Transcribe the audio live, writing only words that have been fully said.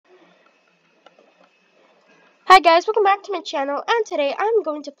Hi guys, welcome back to my channel, and today I'm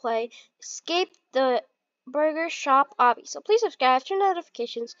going to play Escape the Burger Shop Obby. So please subscribe, turn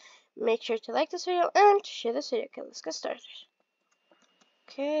notifications, make sure to like this video and to share this video. Okay, let's get started.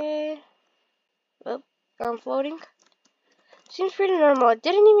 Okay. Oh, I'm floating. Seems pretty normal. I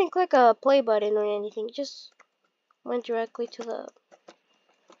didn't even click a play button or anything, it just went directly to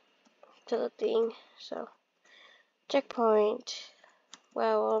the thing. So checkpoint.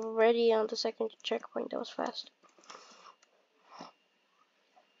 Wow, already on the second checkpoint. That was fast.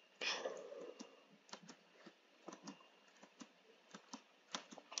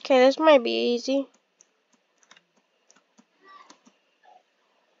 Okay, this might be easy.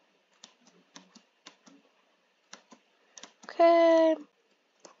 Okay.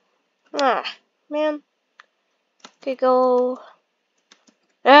 Ah, man. Okay, go.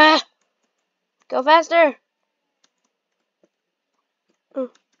 Ah! Go faster!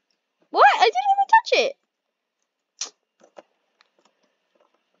 What? I didn't even touch it!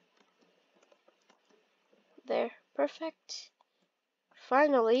 There. Perfect.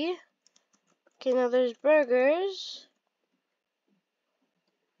 Finally. Okay, now there's burgers.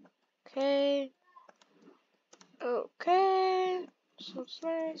 Okay. Okay. Sounds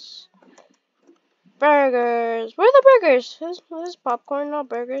nice. Burgers. Where are the burgers? This is popcorn, not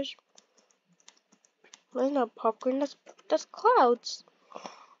burgers. That's not popcorn, that's clouds.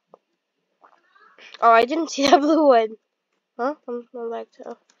 Oh, I didn't see that blue one. Huh? I'm like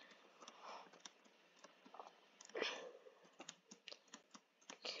to.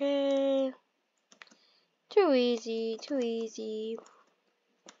 Okay. Too easy, too easy.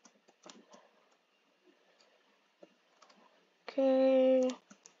 Okay.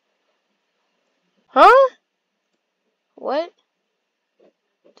 Huh? What?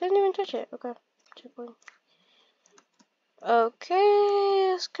 Didn't even touch it. Okay. Checkpoint.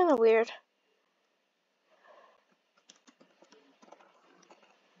 Okay, it's kind of weird.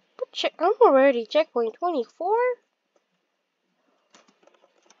 But I'm already checkpoint 24?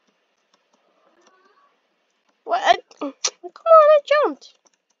 What? Come on, I jumped.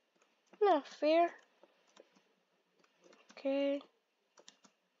 Not fair. Okay.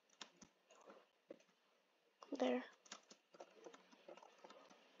 There.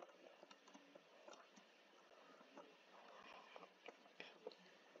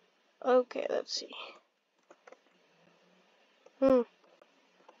 Okay, let's see.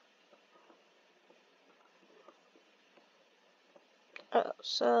 Oh,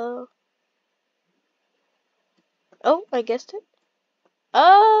 so. Oh, I guessed it.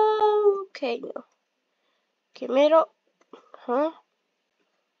 Oh, okay, no. Okay, middle. Huh?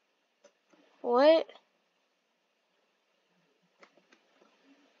 What?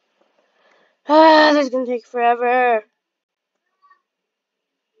 Ah, this is gonna take forever.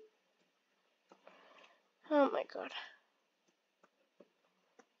 Oh my god.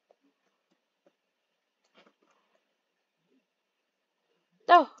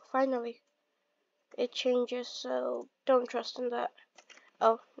 Oh, finally. It changes, so don't trust in that.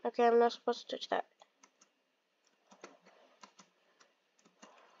 Oh, okay, I'm not supposed to touch that.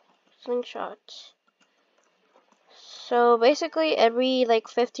 Slingshot. So basically every like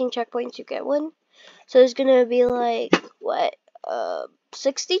 15 checkpoints you get one. So there's gonna be like what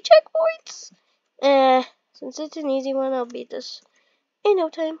 60 checkpoints? Since it's an easy one, I'll beat this in no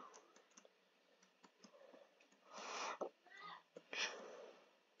time.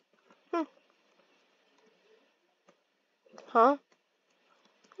 Huh?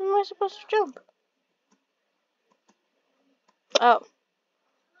 How am I supposed to jump? Oh.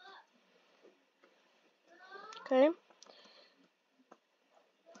 Okay.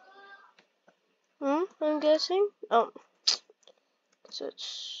 I'm guessing. Oh. So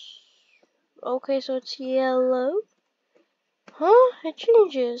it's okay, so it's yellow. Huh? It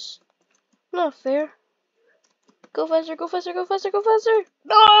changes. Not fair. Go faster, go faster, go faster, go faster!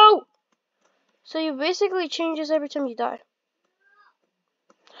 No! So you basically changes every time you die.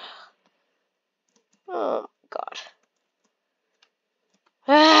 Oh god.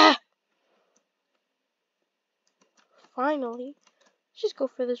 Ah! Finally. Let's just go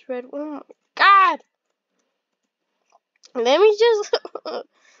for this red one. Oh my god! Let me just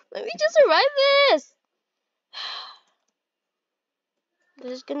let me just survive this.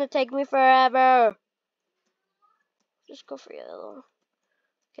 This is gonna take me forever. Just go for yellow.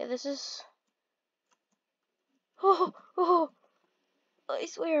 Okay, this is oh I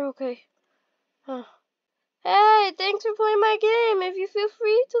swear, okay. Huh. Hey, thanks for playing my game. If you feel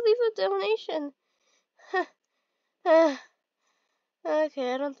free to leave a donation.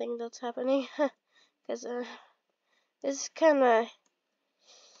 Okay, I don't think that's happening. Because this is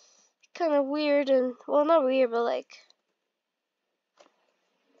kind of weird and, well, not weird, but like,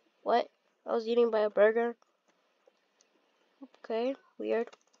 what? I was eating by a burger. Okay, weird.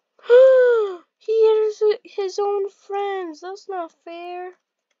 He hit his own friends. That's not fair.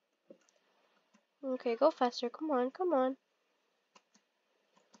 Okay, go faster. Come on, come on.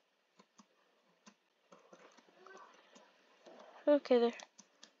 Okay, there.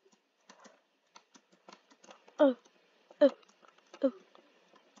 Oh, oh, oh,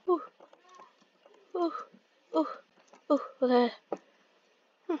 oh, oh, oh, oh, okay.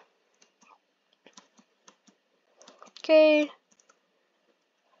 Okay.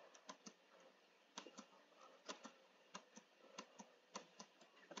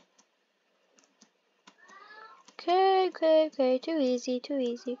 Okay, too easy, too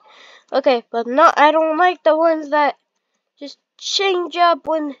easy. Okay, but not, I don't like the ones that just change up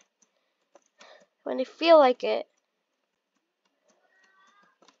when they feel like it.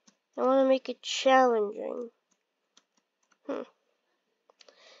 I want to make it challenging.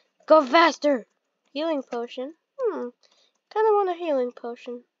 Go faster! Healing potion. Kind of want a healing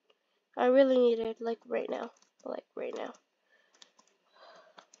potion. I really need it, like right now. Like right now.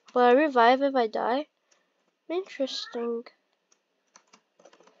 Will I revive if I die? Interesting.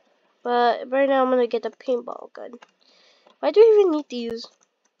 But right now I'm gonna get the paintball gun. Why do you even need to use?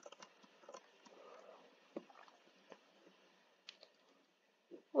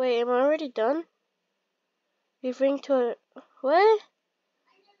 Wait, am I already done? Referring to a... What?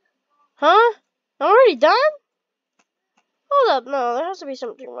 Huh? I'm already done? Hold up, no, there has to be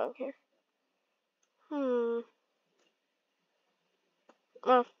something wrong here. Oh.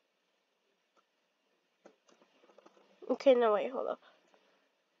 Okay, no, wait, hold up.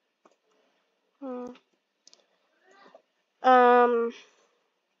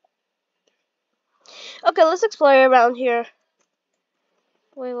 Okay, let's explore around here.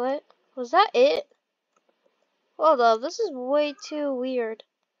 Wait, what? Was that it? Hold up, this is way too weird.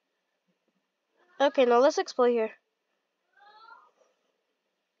 Okay, now let's explore here.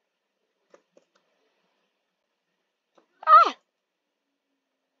 Ah!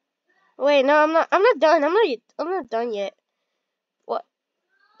 Wait, no, I'm not done. I'm not done yet. What?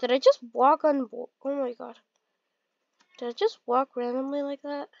 Did I just walk on? Oh my god! Did I just walk randomly like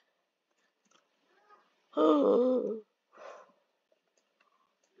that?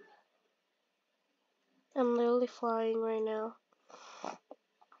 I'm literally flying right now.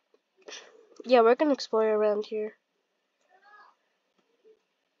 Yeah, we're gonna explore around here.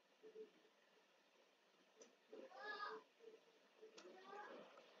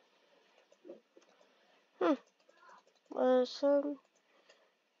 Some.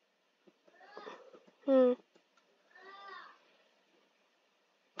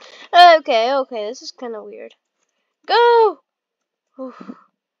 Okay, this is kind of weird. Go! Oof.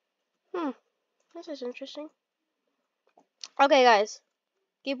 This is interesting. Okay, guys,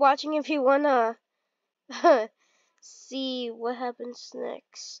 keep watching if you wanna see what happens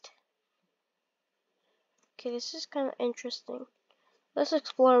next. Okay, this is kind of interesting. Let's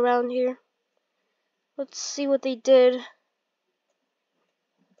explore around here. Let's see what they did.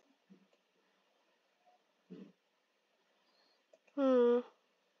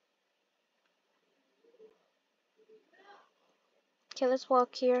 Okay, let's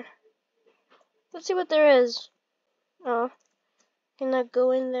walk here. Let's see what there is. Oh, can I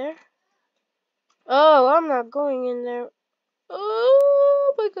go in there? Oh, I'm not going in there.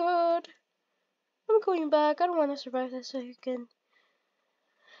 Oh my god. I'm going back. I don't want to survive this again.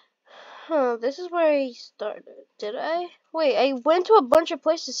 This is where I started. Did I? Wait, I went to a bunch of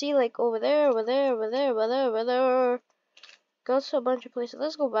places to see, like, over there, over there, over there, over there, over there. Go to a bunch of places.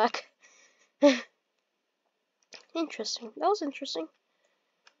 Let's go back. Interesting. That was interesting.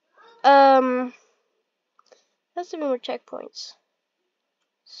 Let's see more checkpoints.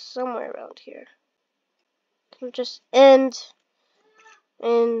 Somewhere around here. We'll just end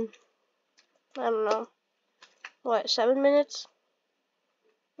in, I don't know, what, 7 minutes?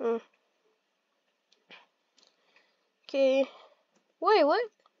 Okay. Wait,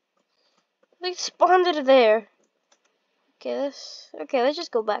 what? They spawned it there. Okay, let's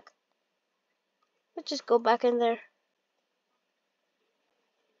just go back. Let's just go back in there.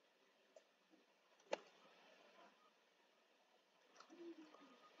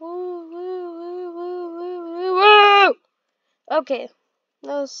 Woo, woo, woo, woo, woo, woo, woo. Okay,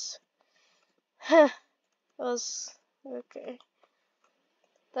 that was, okay.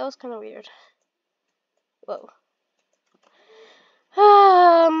 That was kind of weird. Whoa.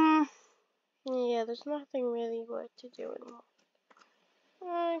 Yeah, there's nothing really what to do anymore.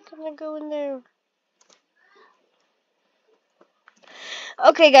 I'm gonna go in there.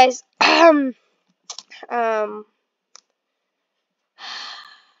 Okay, guys. Um.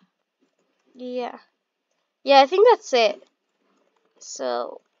 Yeah. Yeah, I think that's it.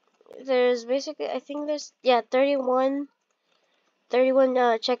 So there's basically, I think there's, yeah, 31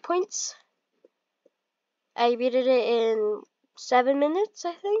 checkpoints. I beat it in 7 minutes,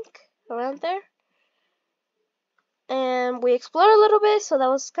 I think, around there. And we explored a little bit, so that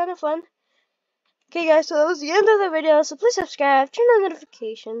was kind of fun. Okay, guys, so that was the end of the video. So please subscribe, turn on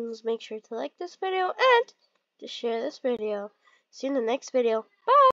notifications, make sure to like this video, and to share this video. See you in the next video. Bye!